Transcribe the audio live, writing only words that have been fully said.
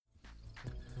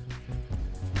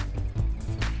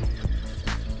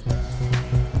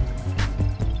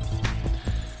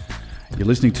You're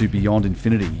listening to Beyond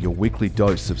Infinity, your weekly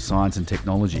dose of science and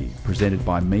technology, presented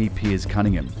by me, Piers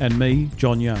Cunningham. And me,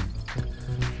 John Young.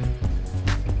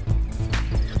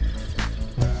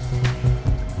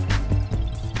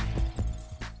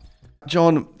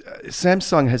 John,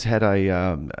 Samsung has had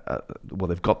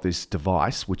they've got this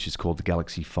device which is called the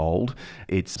Galaxy Fold.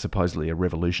 It's supposedly a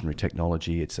revolutionary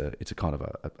technology. It's a kind of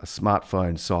a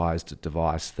smartphone-sized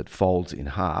device that folds in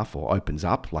half or opens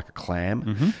up like a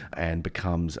clam and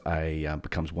becomes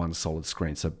one solid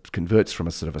screen. So it converts from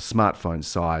a sort of a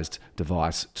smartphone-sized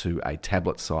device to a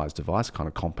tablet-sized device, kind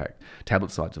of compact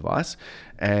tablet-sized device,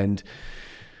 and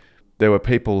there were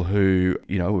people who,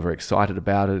 were very excited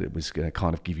about it. It was going to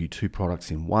kind of give you two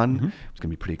products in one. It was going to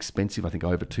be pretty expensive, I think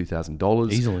over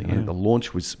 $2,000. Easily, yeah. The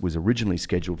launch was originally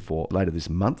scheduled for later this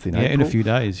month in April. Yeah, in a few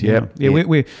days. Yeah.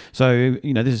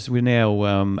 We're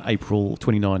now April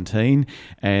 2019,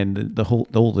 and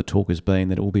all the talk has been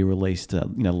that it will be released,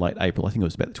 late April. I think it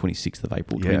was about the 26th of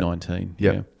April 2019.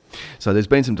 Yeah. So there's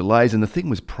been some delays, and the thing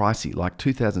was pricey, like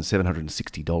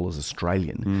 $2,760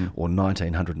 Australian or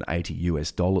 $1,980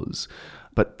 US.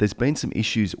 But there's been some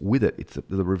issues with it. It's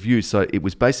the review. So it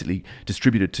was basically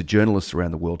distributed to journalists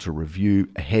around the world to review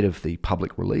ahead of the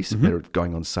public release, they're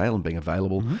going on sale and being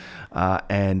available.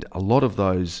 And a lot of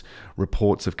those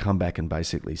reports have come back and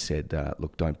basically said,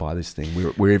 look, don't buy this thing.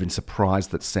 We're even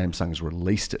surprised that Samsung's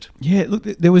released it. Yeah, look,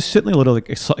 there was certainly a lot of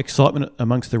excitement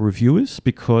amongst the reviewers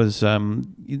because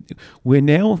we're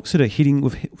now we've sort of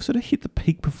hit the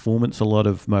peak performance a lot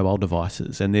of mobile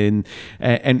devices, and then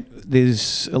and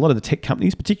there's a lot of the tech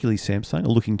companies, particularly Samsung, are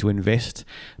looking to invest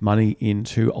money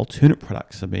into alternate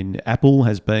products. I mean, Apple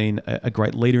has been a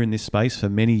great leader in this space for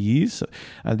many years.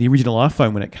 The original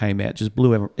iPhone, when it came out, just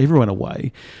blew everyone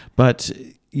away. But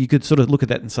you could sort of look at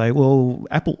that and say, well,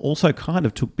 Apple also kind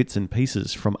of took bits and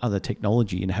pieces from other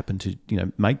technology and happened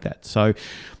to, make that. So,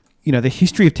 the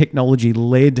history of technology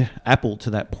led Apple to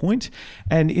that point,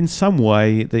 and in some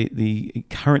way, the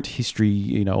current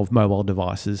history, of mobile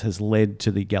devices has led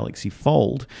to the Galaxy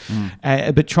Fold,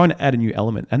 but trying to add a new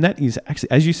element, and that is actually,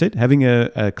 as you said, having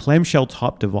a clamshell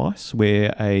type device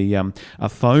where a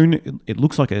phone, it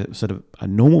looks like a sort of a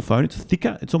normal phone. It's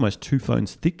thicker. It's almost two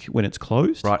phones thick when it's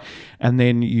closed, right? And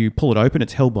then you pull it open.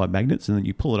 It's held by magnets, and then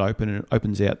you pull it open, and it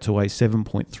opens out to a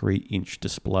 7.3-inch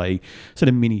display, sort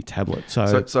of mini tablet.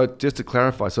 So just to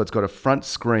clarify, so it's got a front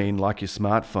screen like your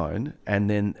smartphone, and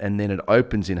then it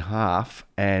opens in half,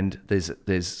 and there's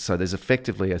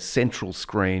effectively a central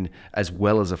screen as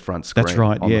well as a front screen. That's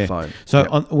right, on the phone. So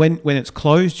when it's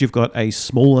closed, you've got a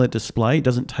smaller display. It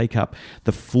doesn't take up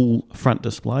the full front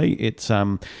display. It's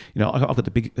I've got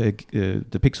the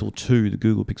Pixel 2, the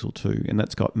Google Pixel 2, and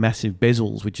that's got massive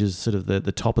bezels, which is sort of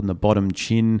the top and the bottom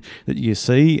chin that you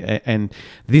see. And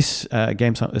this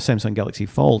Samsung Galaxy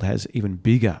Fold has even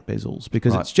bigger bezels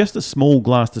because it's just a small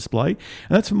glass display, and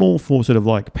that's more for sort of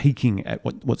like peeking at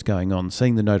what's going on,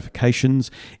 seeing the notifications.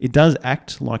 It does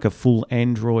act like a full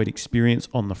Android experience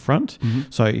on the front.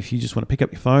 So if you just want to pick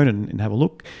up your phone and have a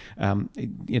look,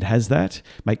 it has that.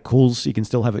 Make calls, you can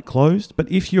still have it closed. But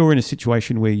if you're in a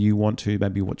situation where you want to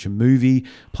maybe watch a movie,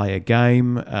 play a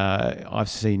game, I've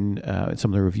seen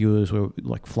some of the reviewers were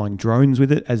like flying drones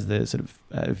with it as the sort of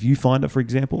viewfinder, for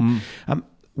example.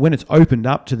 When it's opened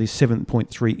up to this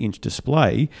 7.3-inch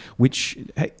display, which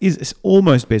is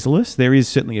almost bezel-less, there is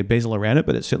certainly a bezel around it,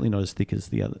 but it's certainly not as thick as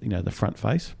the other, the front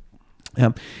face.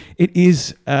 It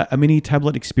is a mini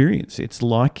tablet experience. It's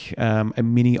like a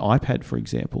mini iPad, for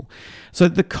example. So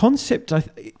the concept,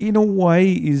 in a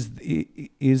way,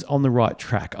 is on the right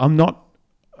track. I'm not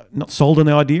sold on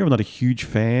the idea. I'm not a huge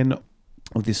fan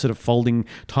of this sort of folding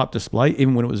type display.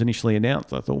 Even when it was initially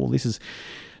announced, I thought, well, this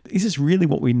is really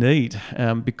what we need,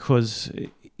 because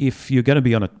if you're going to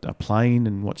be on a plane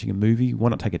and watching a movie, why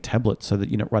not take a tablet so that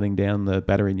you're not running down the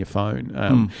battery in your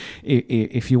phone?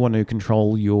 If you want to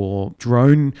control your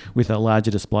drone with a larger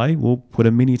display, we'll put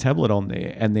a mini tablet on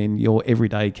there, and then your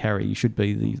everyday carry should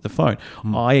be the phone.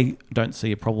 I don't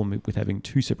see a problem with having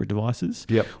two separate devices.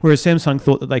 Yep. Whereas Samsung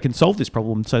thought that they can solve this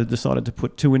problem, so they decided to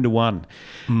put two into one.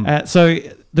 So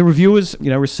the reviewers,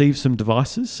 received some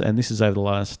devices, and this is over the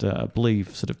last, I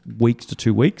believe, sort of weeks to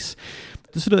 2 weeks.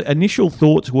 The sort of initial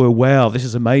thoughts were, wow, this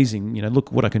is amazing.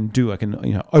 Look what I can do. I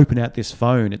can, open out this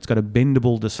phone. It's got a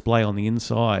bendable display on the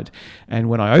inside. And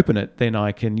when I open it, then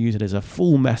I can use it as a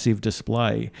full massive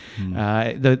display.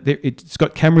 It's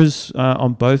got cameras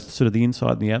on both sort of the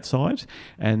inside and the outside.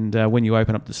 And when you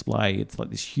open up the display, it's like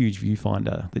this huge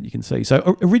viewfinder that you can see.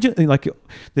 So originally, like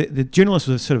the journalists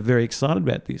were sort of very excited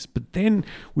about this. But then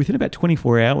within about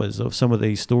 24 hours of some of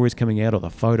these stories coming out, or the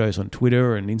photos on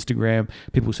Twitter and Instagram,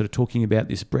 people sort of talking about about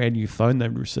this brand new phone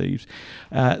they've received,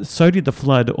 so did the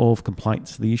flood of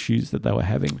complaints, the issues that they were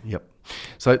having. Yep.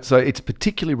 So it's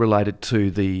particularly related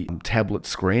to the tablet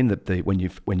screen, that when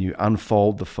you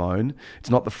unfold the phone, it's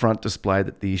not the front display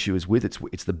that the issue is with.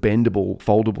 It's the bendable,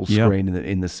 foldable screen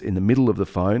in the middle of the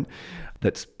phone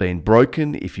that's been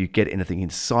broken. If you get anything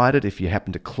inside it, if you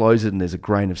happen to close it and there's a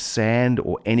grain of sand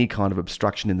or any kind of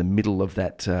obstruction in the middle of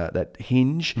that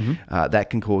hinge, that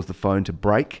can cause the phone to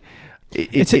break.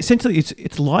 Essentially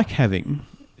it's like having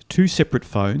two separate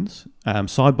phones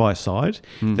side by side,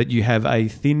 that you have a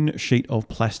thin sheet of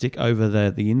plastic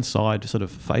over the inside sort of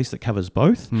face that covers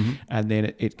both, and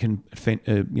then it can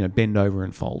bend over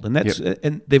and fold, and that's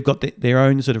and they've got their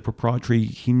own sort of proprietary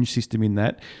hinge system in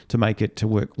that to make it to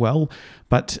work well.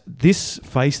 But this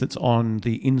face that's on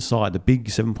the inside, the big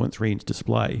 7.3 inch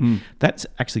display, that's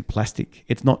actually plastic.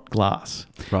 It's not glass,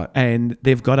 right? And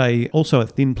they've got also a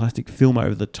thin plastic film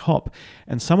over the top,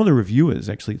 and some of the reviewers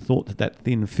actually thought that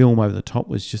thin film over the top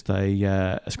was just a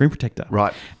screen protector,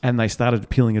 right? And they started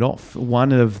peeling it off.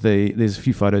 There's a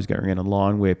few photos going around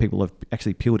online where people have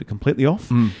actually peeled it completely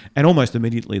off, and almost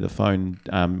immediately the phone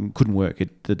couldn't work.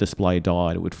 The display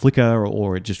died. It would flicker,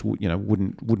 or it just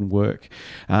wouldn't work.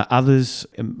 Others,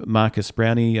 Marcus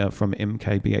Brownie from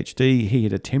MKBHD, he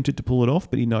had attempted to pull it off,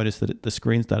 but he noticed that the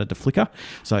screen started to flicker,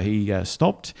 so he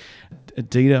stopped.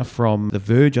 Dieter from The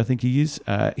Verge, I think he is.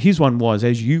 His one was,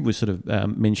 as you were sort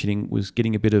of mentioning, was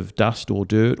getting a bit of dust or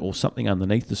dirt or something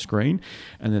underneath the screen,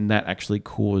 and then that actually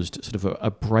caused sort of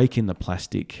a break in the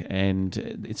plastic, and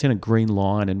it's in a green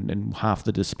line, and half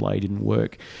the display didn't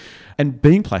work. And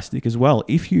being plastic as well,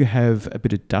 if you have a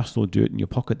bit of dust or dirt in your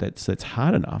pocket that's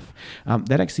hard enough,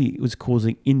 that actually was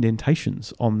causing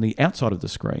indentations on the outside of the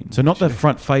screen. So not the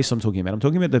front face I'm talking about. I'm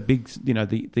talking about the big,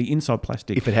 the inside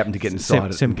plastic. If it happened to get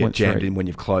inside it and get jammed in when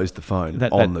you've closed the phone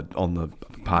on the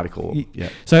particle. Yeah.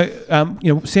 So,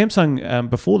 Samsung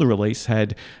before the release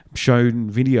had shown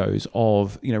videos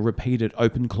of repeated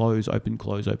open close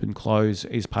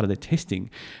as part of their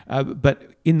testing, but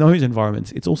in those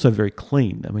environments it's also very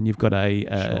clean. I mean, you've got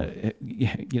a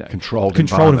controlled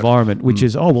environment, which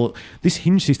is this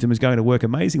hinge system is going to work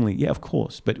amazingly. Yeah, of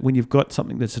course, but when you've got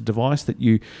something that's a device that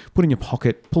you put in your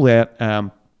pocket, pull out,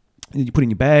 you put in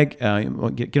your bag,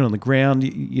 get on the ground,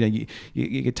 you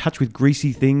get touched with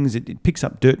greasy things, it picks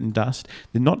up dirt and dust.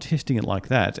 They're not testing it like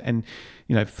that. And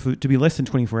to be less than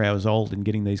 24 hours old and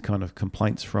getting these kind of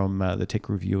complaints from the tech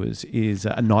reviewers is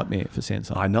a nightmare for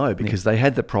Samsung. I know, because they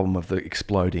had the problem of the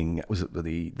exploding, was it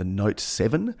the Note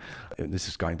 7? This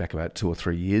is going back about 2 or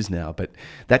 3 years now, but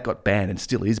that got banned and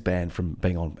still is banned from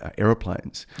being on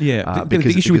aeroplanes. Yeah,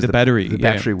 the issue with the battery. The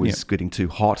battery was getting too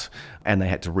hot, and they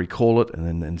had to recall it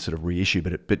and then sort of reissue.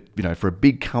 But for a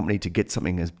big company to get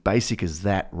something as basic as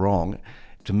that wrong,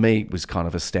 to me, was kind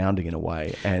of astounding in a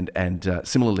way. And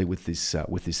similarly with this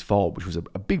Fold, which was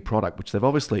a big product, which they've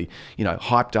obviously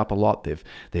hyped up a lot.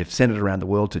 They've sent it around the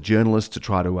world to journalists to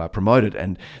try to promote it,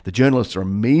 and the journalists are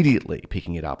immediately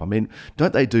picking it up. I mean,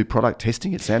 don't they do product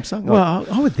testing at Samsung? Well,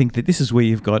 I would think that this is where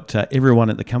you've got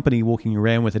everyone at the company walking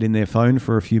around with it in their phone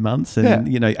for a few months,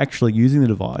 and actually using the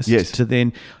device to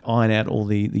then iron out all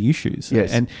the issues.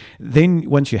 Yes. And then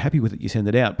once you're happy with it, you send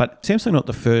it out. But Samsung not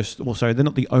the first, they're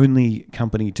not the only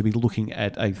company to be looking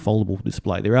at a foldable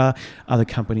display. There are other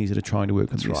companies that are trying to work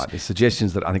on this. That's right. There's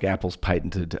suggestions that I think Apple's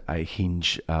patented a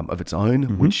hinge of its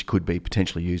own, which could be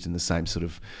potentially used in the same sort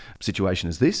of situation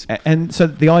as this. And so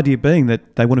the idea being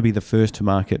that they want to be the first to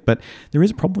market, but there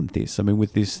is a problem with this. I mean,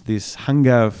 with this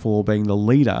hunger for being the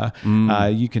leader,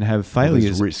 you can have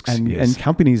failures. Risks, and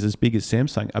companies as big as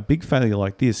Samsung, a big failure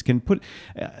like this can put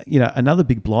another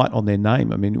big blight on their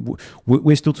name. I mean,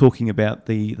 we're still talking about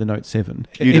the Note 7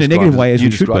 in a negative way, as you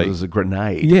should be. It as a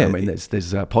grenade. Yeah. I mean, there's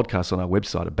podcasts on our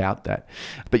website about that.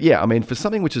 But yeah, I mean, for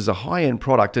something which is a high-end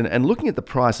product, and looking at the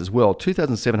price as well,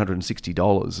 $2,760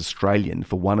 Australian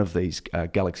for one of these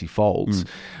Galaxy Folds.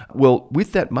 Well,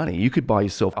 with that money, you could buy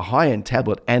yourself a high-end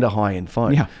tablet and a high-end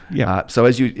phone. Yeah. So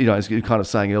as you were kind of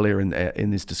saying earlier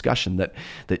in this discussion, that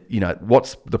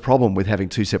what's the problem with having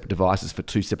two separate devices for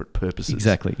two separate purposes?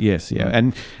 Exactly. Yes. Yeah.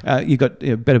 And you've got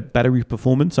better battery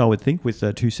performance, I would think, with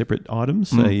two separate items.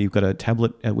 So you've got a tablet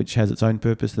which has its own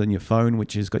purpose than your phone,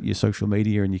 which has got your social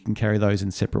media, and you can carry those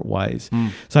in separate ways.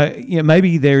 So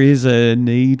maybe there is a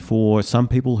need for some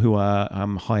people who are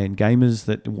high-end gamers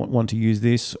that want to use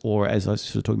this, or as I was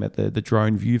sort of talking about the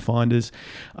drone viewfinders.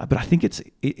 But I think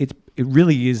it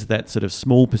really is that sort of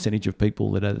small percentage of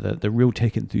people that are the real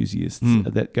tech enthusiasts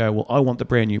that go, well, I want the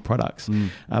brand new products,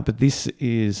 but this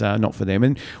is not for them.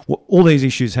 And all these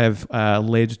issues have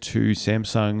led to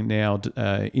Samsung now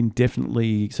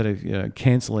indefinitely sort of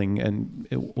cancelling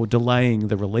or delaying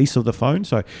the release of the phone.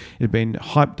 So it had been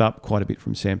hyped up quite a bit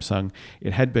from Samsung.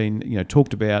 It had been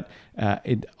talked about.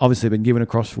 It obviously been given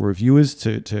across for reviewers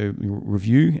to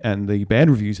review, and the bad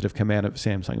reviews that have come out of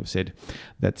Samsung have said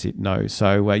that's it, no.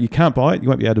 So you can't buy it. You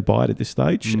won't be able to buy it at this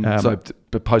stage.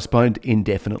 But postponed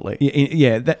indefinitely.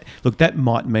 Yeah. That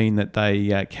might mean that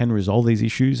they can resolve these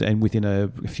issues, and within a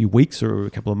few weeks or a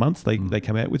couple of months they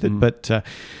come out with it. But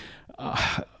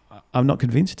I'm not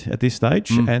convinced at this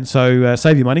stage, and so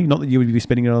save your money. Not that you would be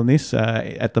spending it on this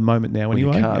at the moment now.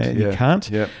 Anyway, you can't.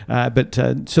 But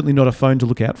certainly not a phone to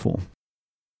look out for.